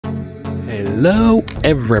Hello,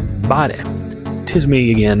 everybody. 'Tis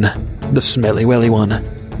me again, the Smelly Welly one,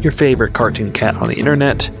 your favorite cartoon cat on the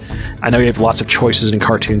internet. I know you have lots of choices in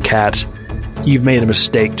Cartoon Cat. You've made a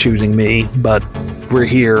mistake choosing me, but we're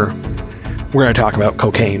here. We're going to talk about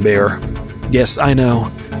Cocaine Bear. Yes, I know,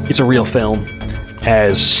 it's a real film.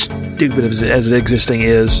 As stupid as it existing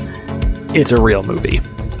is, it's a real movie.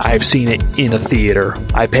 I've seen it in a theater.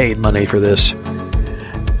 I paid money for this.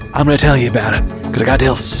 I'm going to tell you about it, because I got to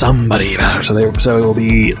tell somebody about it, so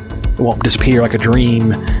it won't disappear like a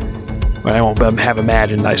dream when I won't have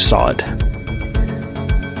imagined I saw it.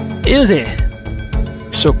 Is it?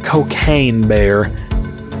 So Cocaine Bear,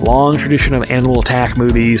 long tradition of animal attack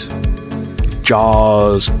movies,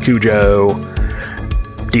 Jaws, Cujo,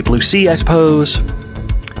 Deep Blue Sea, I suppose.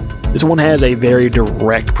 This one has a very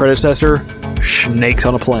direct predecessor, Snakes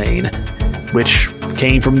on a Plane, which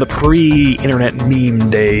came from the pre-internet meme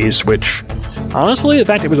days, which, honestly, the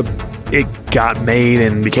fact it got made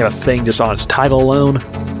and became a thing just on its title alone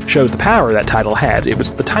shows the power that title had.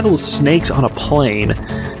 The title was Snakes on a Plane.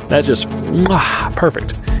 That's just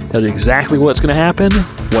perfect. That's exactly what's going to happen,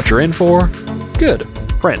 what you're in for. Good.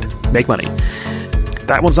 Friend. Make money.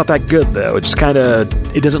 That one's not that good, though. It just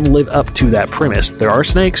it doesn't live up to that premise. There are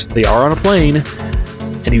snakes, they are on a plane,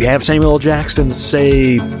 and you have Samuel L. Jackson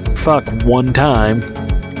say fuck one time,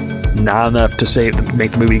 not enough to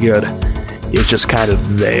make the movie good. It's just kind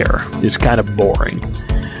of there. It's kind of boring.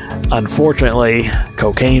 Unfortunately,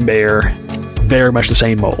 Cocaine Bear, very much the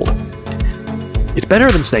same mold. It's better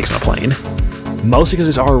than Snakes on a Plane, mostly because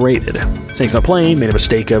it's R-rated. Snakes on a Plane made a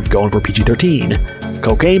mistake of going for PG-13.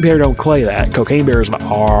 Cocaine Bear don't play that. Cocaine Bear is an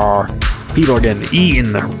R. People are getting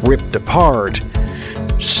eaten, ripped apart,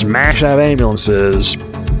 smashed out of ambulances,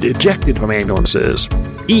 ejected from ambulances,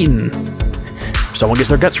 eaten. Someone gets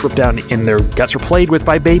their guts ripped out and their guts are played with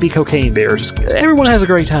by baby cocaine bears. Everyone has a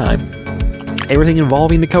great time. Everything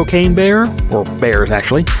involving the cocaine bear, or bears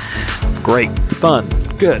actually, great, fun,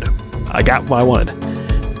 good. I got what I wanted.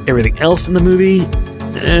 Everything else in the movie,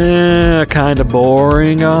 kind of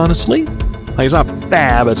boring, honestly. Like, it's not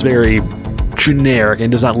bad, but it's very generic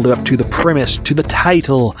and does not live up to the premise, to the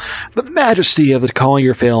title, the majesty of calling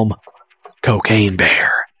your film Cocaine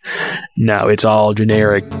Bear. No, it's all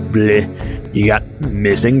generic. Bleh. You got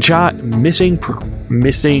missing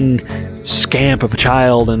scamp of a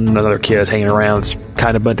child and another kid hanging around. It's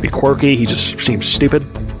kind of meant to be quirky. He just seems stupid.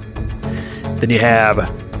 Then you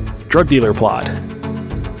have drug dealer plot.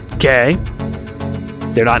 Okay.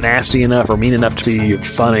 They're not nasty enough or mean enough to be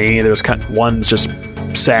funny. There's one's just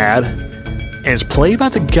sad. And it's played by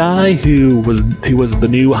the guy who was the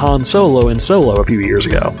new Han Solo in Solo a few years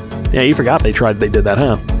ago. Yeah, you forgot they did that,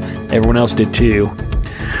 huh? Everyone else did too.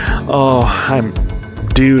 Oh,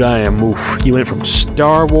 you went from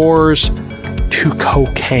Star Wars to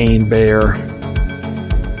Cocaine Bear.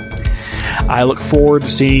 I look forward to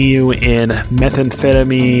seeing you in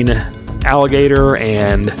Methamphetamine Alligator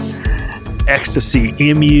and Ecstasy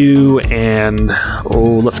Emu and,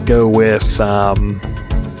 let's go with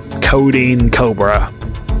Codeine Cobra.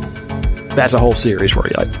 That's a whole series for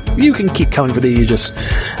you. Like, you can keep coming for these, just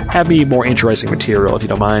have me more interesting material if you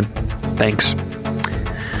don't mind. Thanks.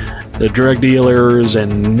 The drug dealers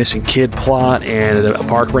and missing kid plot and a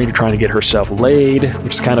park ranger trying to get herself laid,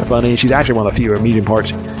 which is kind of funny. She's actually one of the few amusing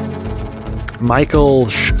parts. I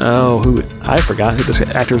forgot who this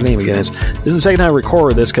actor's name again is. This is the second time I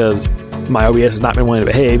recorded this because my OBS has not been wanting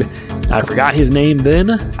to behave. I forgot his name then.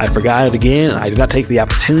 I forgot it again. I did not take the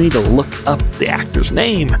opportunity to look up the actor's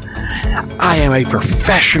name. I am a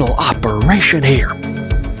professional operation here.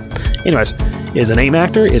 Anyways, is a name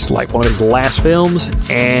actor. It's like one of his last films,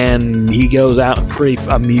 and he goes out in a pretty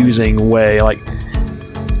amusing way. Like,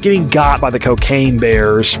 getting got by the cocaine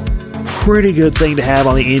bears, pretty good thing to have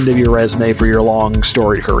on the end of your resume for your long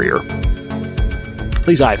storied career. At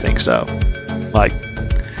least I think so. Like,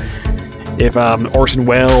 if Orson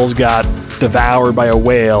Welles got devoured by a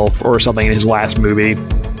whale or something in his last movie,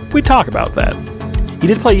 we'd talk about that. He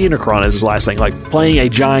did play Unicron as his last thing, like playing a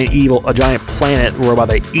giant planet whereby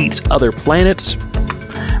they eat other planets.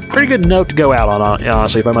 Pretty good note to go out on,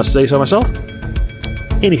 honestly, if I must say so myself.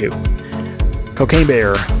 Anywho, Cocaine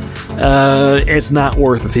Bear. It's not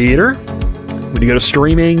worth the theater. When you go to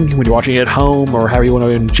streaming, when you're watching it at home, or however you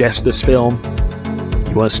want to ingest this film,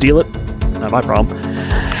 you want to steal it? Not my problem.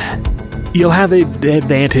 You'll have the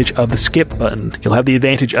advantage of the skip button. You'll have the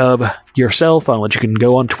advantage of your cell phone, which you can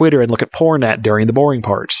go on Twitter and look at porn at during the boring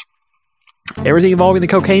parts. Everything involving the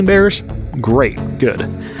cocaine bears, great, good.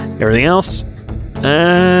 Everything else,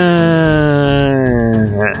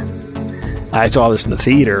 I saw this in the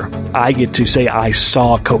theater. I get to say I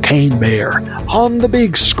saw Cocaine Bear on the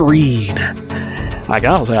big screen. I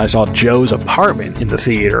can also say I saw Joe's Apartment in the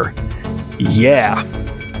theater. Yeah.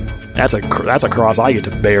 That's a cross I get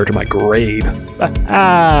to bear to my grave.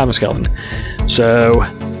 I'm a skeleton. So,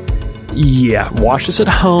 yeah, watch this at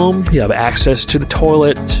home. You have access to the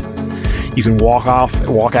toilet. You can walk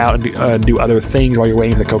out and do other things while you're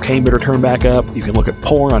waiting for the cocaine bear to turn back up. You can look at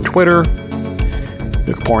porn on Twitter.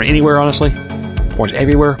 Look at porn anywhere, honestly. Porn's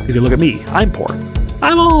everywhere. You can look at me. I'm porn.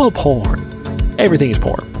 I'm all porn. Everything is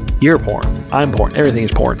porn. You're porn. I'm porn. Everything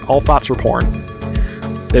is porn. All thoughts are porn.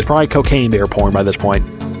 There's probably cocaine bear porn by this point.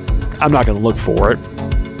 I'm not going to look for it.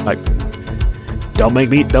 Like, don't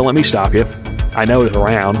let me stop you. I know it's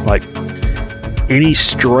around. Like, any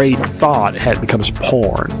stray thought becomes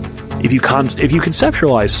porn. If you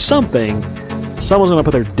conceptualize something, someone's going to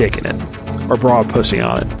put their dick in it, or broad pussy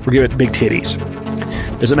on it, or give it big titties.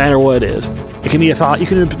 Doesn't matter what it is. It can be a thought. You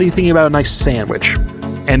can be thinking about a nice sandwich,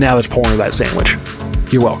 and now there's porn of that sandwich.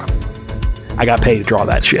 You're welcome. I got paid to draw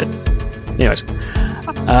that shit. Anyways,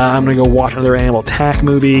 I'm going to go watch another Animal Attack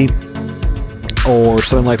movie, or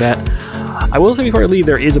something like that. I will say before I leave,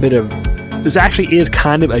 this actually is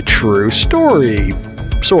kind of a true story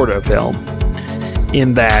sort of film,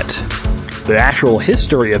 in that the actual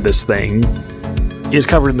history of this thing is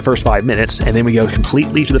covered in the first 5 minutes, and then we go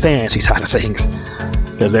completely to the fantasy side of things.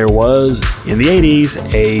 Because there was, in the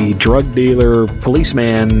 80s, a drug dealer,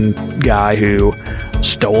 policeman guy who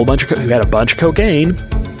who had a bunch of cocaine,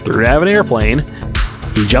 threw it out of an airplane.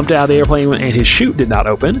 He jumped out of the airplane and his chute did not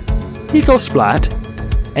open. He goes splat,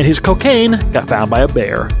 and his cocaine got found by a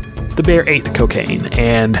bear. The bear ate the cocaine,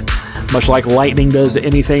 and much like lightning does to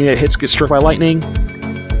anything that gets struck by lightning,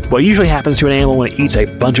 what usually happens to an animal when it eats a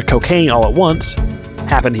bunch of cocaine all at once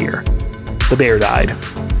happened here. The bear died.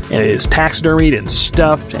 And it is taxidermied and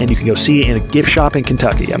stuffed, and you can go see it in a gift shop in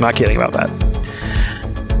Kentucky. I'm not kidding about that.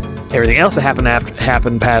 Everything else that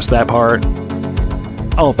happened past that part,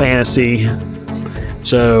 all fantasy.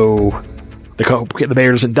 So the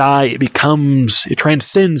bear doesn't die. It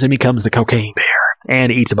transcends and becomes the cocaine bear,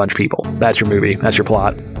 and it eats a bunch of people. That's your movie. That's your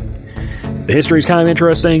plot. The history is kind of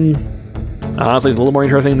interesting. Honestly, it's a little more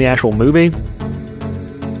interesting than the actual movie.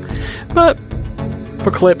 But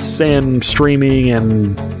for clips and streaming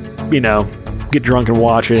and, get drunk and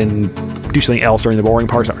watch it and do something else during the boring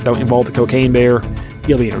parts that don't involve the cocaine bear,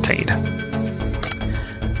 you'll be entertained.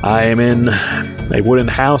 I am in a wooden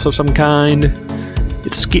house of some kind.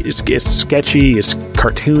 It's sketchy, it's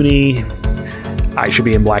cartoony. I should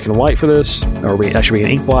be in black and white for this, or I should be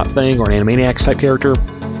an inkblot thing or an Animaniacs type character.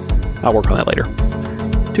 I'll work on that later.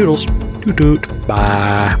 Toodles. Toot toot.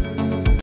 Bye.